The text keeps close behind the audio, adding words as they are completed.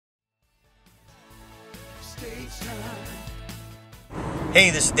Hey,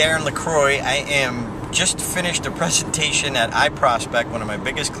 this is Darren LaCroix. I am just finished a presentation at iProspect, one of my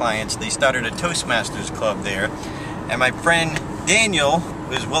biggest clients. They started a Toastmasters club there, and my friend Daniel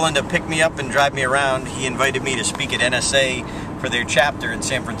was willing to pick me up and drive me around. He invited me to speak at NSA for their chapter in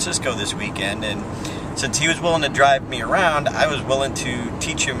San Francisco this weekend, and since he was willing to drive me around, I was willing to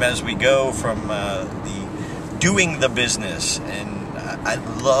teach him as we go from doing the business. And I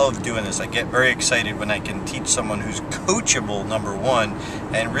love doing this. I get very excited when I can teach someone who's coachable, number one,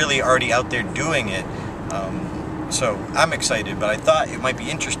 and really already out there doing it. So I'm excited, but I thought it might be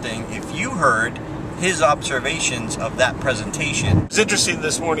interesting if you heard his observations of that presentation. It's interesting,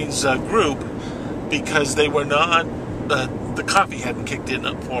 this morning's group, because they were not, the coffee hadn't kicked in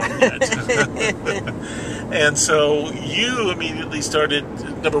up for them yet. And so you immediately started,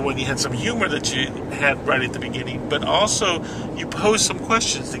 number one, you had some humor that you had right at the beginning, but also you posed some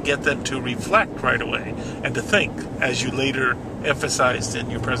questions to get them to reflect right away and to think, as you later emphasized in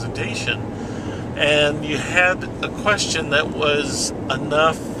your presentation. And you had a question that was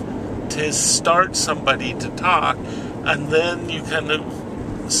enough to start somebody to talk, and then you kind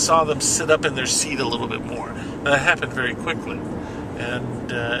of saw them sit up in their seat a little bit more. And that happened very quickly. And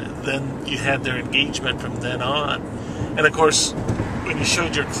then you had their engagement from then on. And of course, when you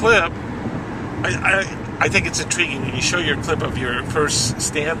showed your clip, I think it's intriguing when you show your clip of your first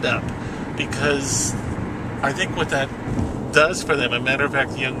stand-up, because I think what that does for them, a matter of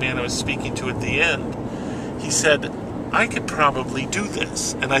fact, the young man I was speaking to at the end, he said, I could probably do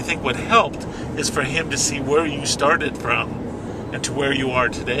this. And I think what helped is for him to see where you started from and to where you are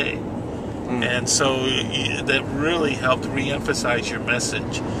today. And so that really helped re-emphasize your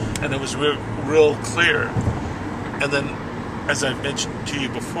message. And it was real clear. And then, as I've mentioned to you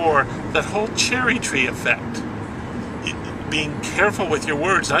before, that whole cherry tree effect. Being careful with your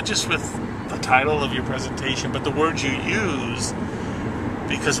words, not just with the title of your presentation, but the words you use.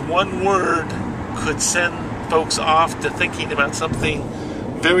 Because one word could send folks off to thinking about something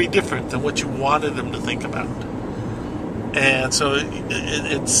very different than what you wanted them to think about. And so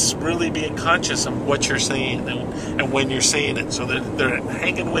it's really being conscious of what you're saying and when you're saying it, so that they're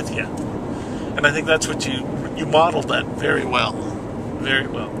hanging with you. And I think that's what you modeled that very well, very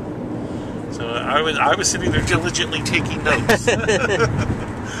well. So I was sitting there diligently taking notes.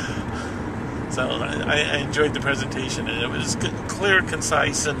 So I enjoyed the presentation, and it was clear,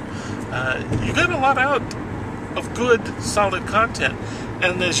 concise, and you got a lot out of good, solid content.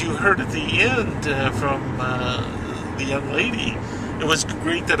 And as you heard at the end from the young lady, it was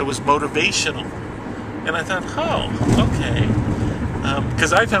great that it was motivational. And I thought, oh, okay.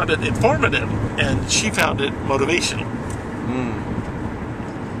 Because I found it informative, and she found it motivational.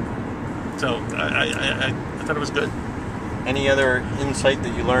 So I thought it was good. Any other insight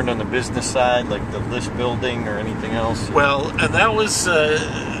that you learned on the business side, like the list building or anything else? Well, and that was,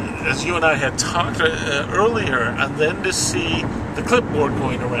 as you and I had talked earlier, and then to see the clipboard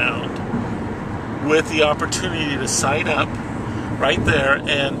going around with the opportunity to sign up right there,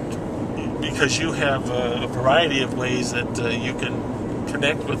 and because you have a variety of ways that you can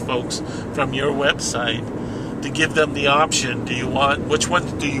connect with folks from your website, to give them the option, which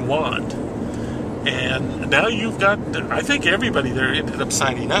one do you want? And now you've got, I think everybody there ended up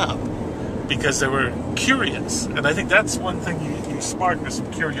signing up because they were curious. And I think that's one thing you sparked, was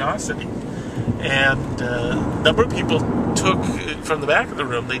some curiosity. And a number of people took, from the back of the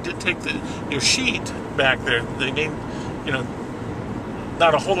room, they did take your sheet back there. They made,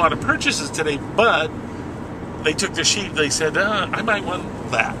 not a whole lot of purchases today, but they took the sheet, they said, I might want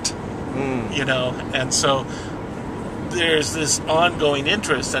that. And so there's this ongoing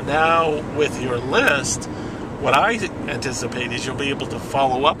interest. And now with your list, what I anticipate is you'll be able to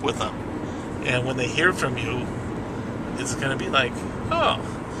follow up with them. And when they hear from you, it's going to be like, oh,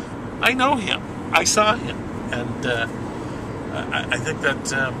 I know him. I saw him. And I think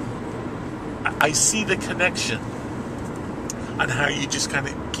that I see the connection on how you just kind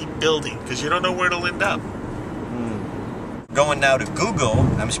of keep building, because you don't know where it'll end up. Going now to Google.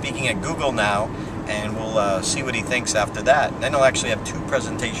 I'm speaking at Google now, and we'll see what he thinks after that. And then he'll actually have two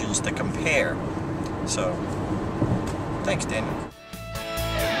presentations to compare. So, thanks, Daniel.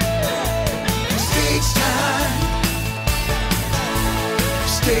 Stage time.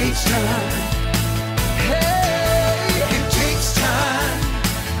 Stage time. Hey, it takes time.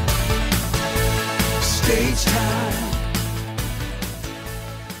 Stage time.